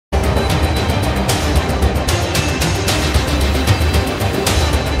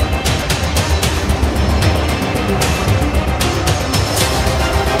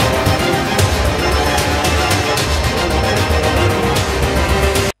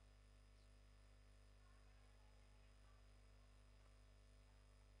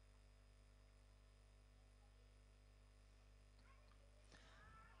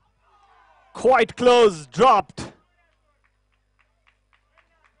Quite close, dropped.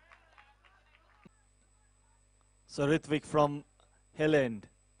 So Ritvik from Helland.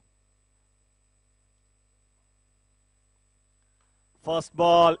 First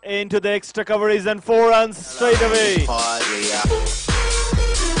ball into the extra coverage and 4 runs straight away.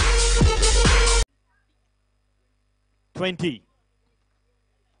 20.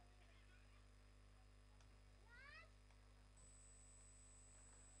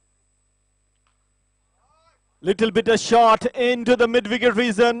 Little bit of shot into the mid-wicket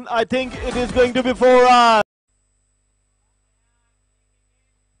region. I think it is going to be 4 runs.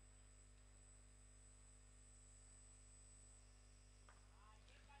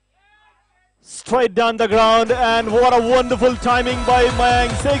 Straight down the ground, and what a wonderful timing by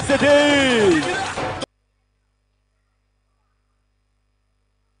Mayank. 6 it is.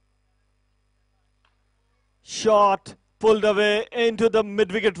 Shot pulled away into the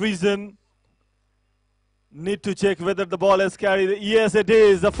mid-wicket region. Need to check whether the ball is carried. Yes, it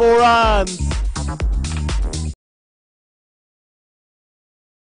is. The 4 runs.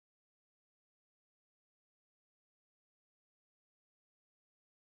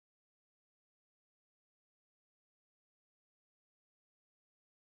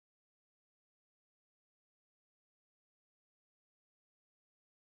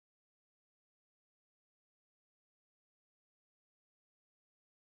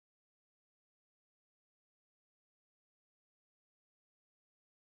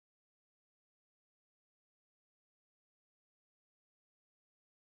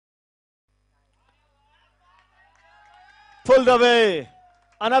 Pulled away.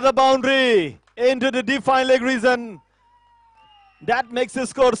 Another boundary into the defined leg region. That makes the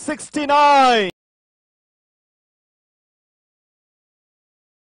score 69.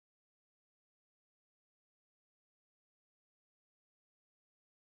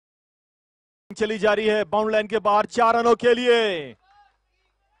 चली जा रही है bound line के बाहर 4 रनों के लिए.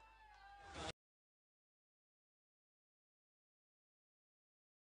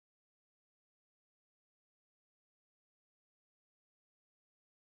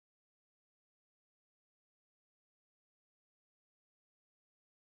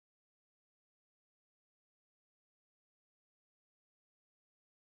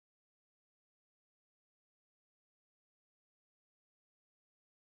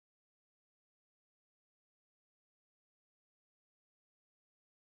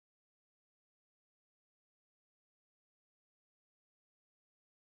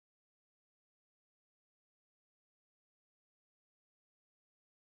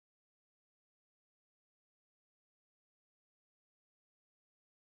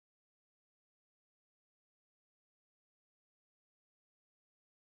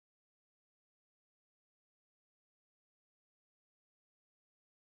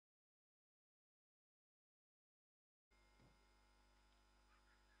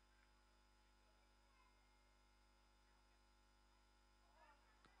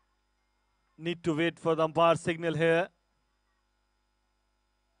 Need to wait for the umpire signal here.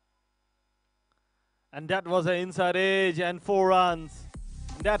 And that was an inside edge and 4 runs.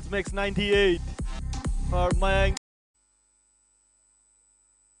 That makes 98 for Mayank.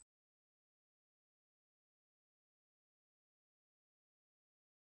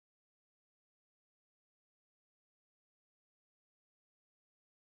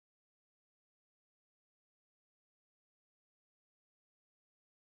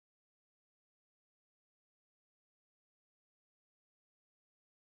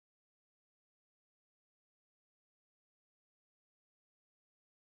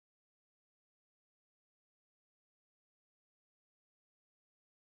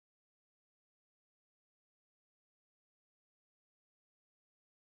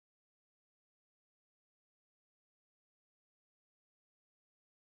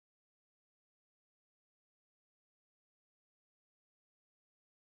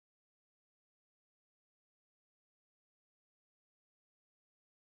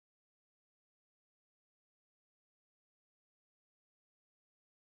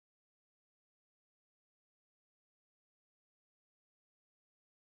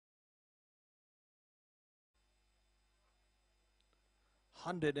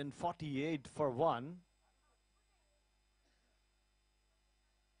 $148 for 1.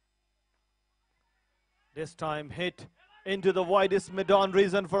 This time hit into the widest mid-on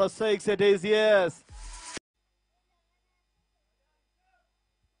region for a 6. It is, yes.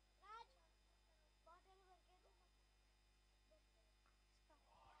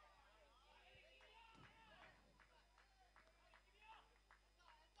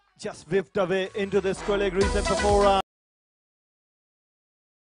 Just whiffed away into the square leg region for 4 runs.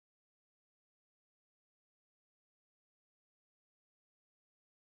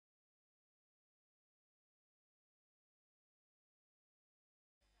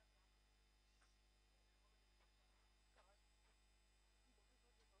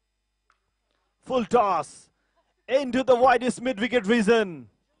 Full toss into the widest mid-wicket region.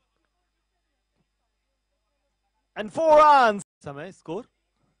 And 4 runs. Samay, score.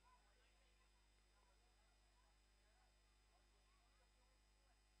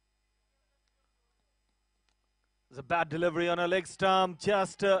 It's a bad delivery on a leg stump.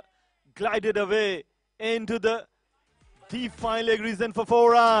 Just glided away into the deep fine leg region for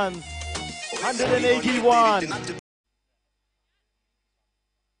 4 runs. 181.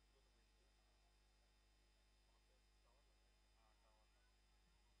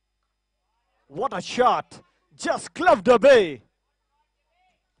 What a shot. Just clubbed away.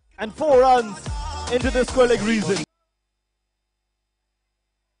 And 4 runs into the square leg region.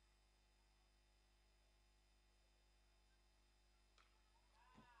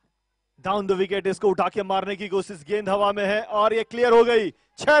 Down the wicket इसको उठा के मारने की कोशिश, गेंद हवा में है और ये क्लियर हो गई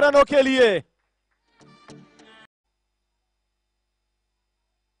 6 रनों के लिए।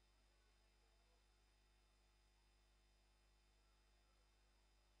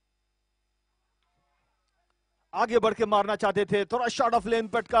 आगे बढ़ के मारना चाहते थे, थोड़ा शॉर्ट ऑफ लेन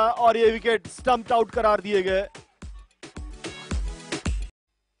पटका और ये विकेट स्टंप्ड आउट करार दिए गए।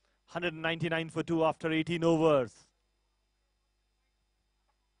 199 for 2 after 18 overs.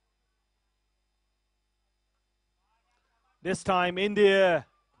 This time in the air.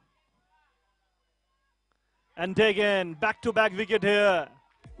 And taken back-to-back wicket here.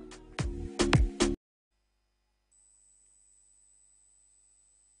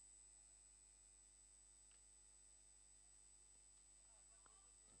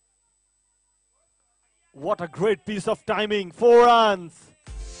 What a great piece of timing. 4 runs.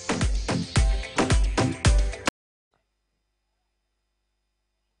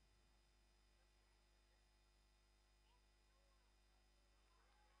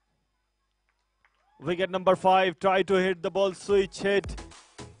 Wicket number 5, try to hit the ball, switch hit.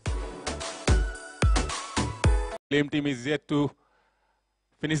 Flame team is yet to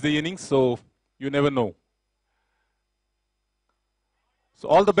finish the innings, so you never know. So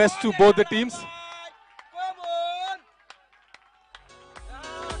all the best to both the teams.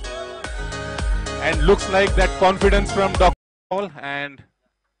 And looks like that confidence from Dr. Paul and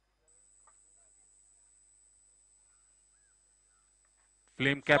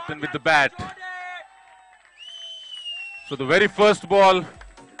Flame captain with the bat. So the very first ball.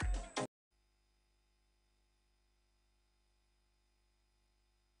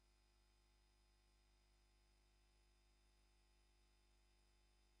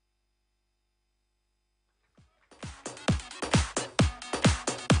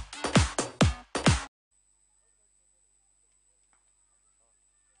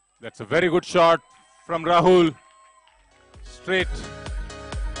 That's a very good shot from Rahul. Straight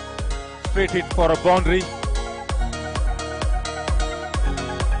hit for a boundary.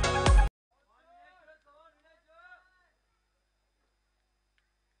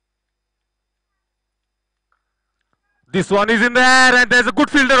 This one is in there and there's a good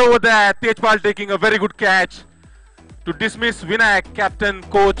fielder over there. Tejpal taking a very good catch to dismiss Vinayak, captain,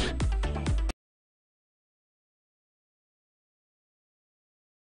 coach.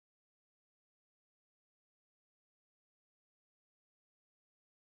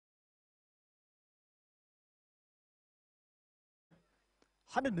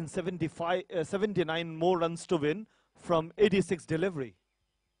 $175, 79 more runs to win from 86 delivery.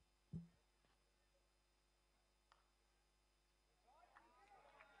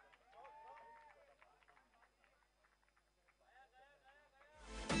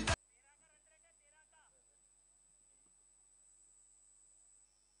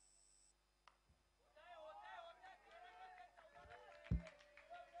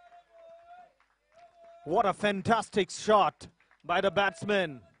 What a fantastic shot by the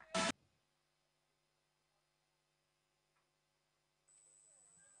batsman.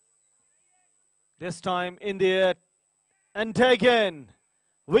 This time in the air and taken.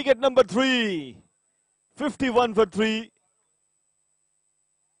 Wicket number 3. 51 for 3.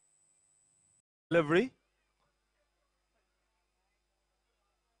 Delivery.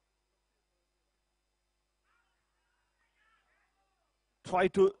 Try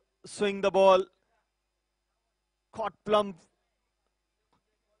to swing the ball. Caught plump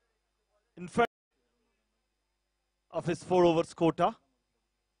in front of his 4 overs quota.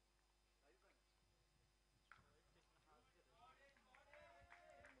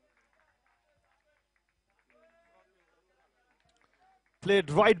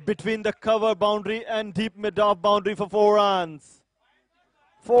 Played right between the cover boundary and deep mid-off boundary for 4 runs.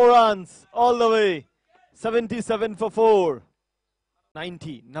 4 runs all the way. 77 for 4.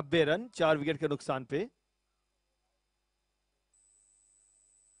 90 run 4 wicket के नुकसान पे।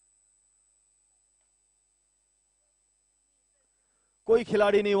 कोई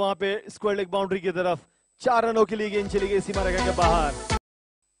खिलाड़ी नहीं वहां पे square leg boundary की तरफ। 4 रनों के लिए गेंद चली गई सीमा रेखा के बाहर।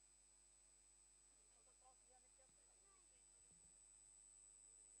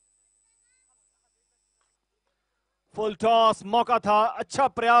 फुल टॉस, मौका था, अच्छा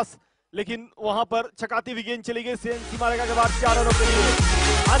प्रयास, लेकिन वहां पर चकाती हुई गेंद चली गई सीमा रेखा के बाहर। 4 रनों के लिए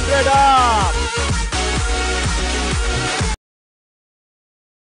 100 up.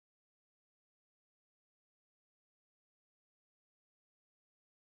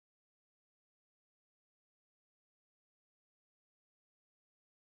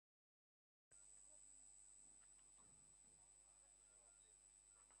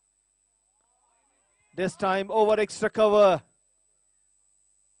 This time over extra cover.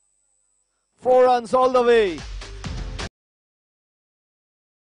 4 runs all the way.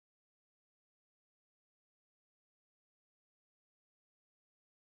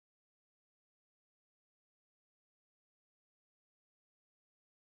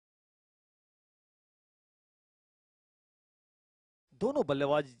 दोनों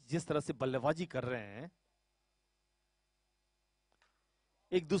बल्लेबाज जिस तरह से बल्लेबाजी कर रहे हैं,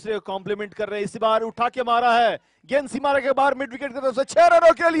 एक दूसरे को कॉम्प्लीमेंट कर रहे हैं। इस बार उठा के मारा है, गेंद सीमा रेखा के बाहर मिड विकेट की तरफ से 6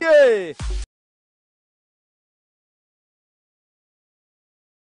 रनों के लिए।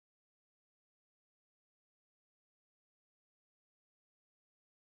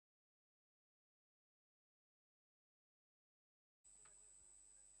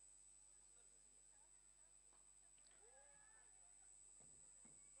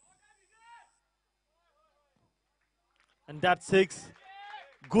 And that's 6.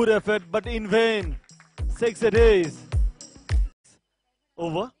 Good effort, but in vain. 6 it is.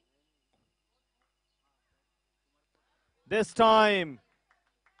 Over. This time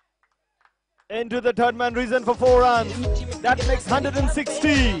into the third man, reason for 4 runs. That makes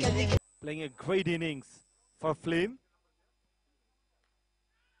 160. Playing a great innings for Flame.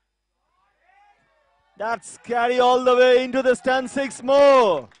 That's carry all the way into the stand. 6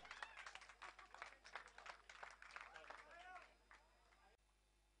 more.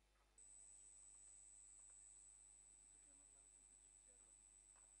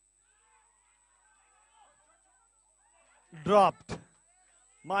 Dropped.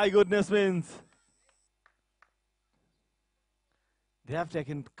 My goodness, wins. They have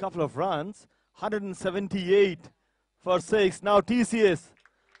taken a couple of runs. 178 for 6. Now TCS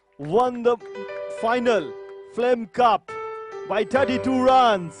won the final Flame Cup by 32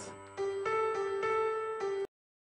 runs.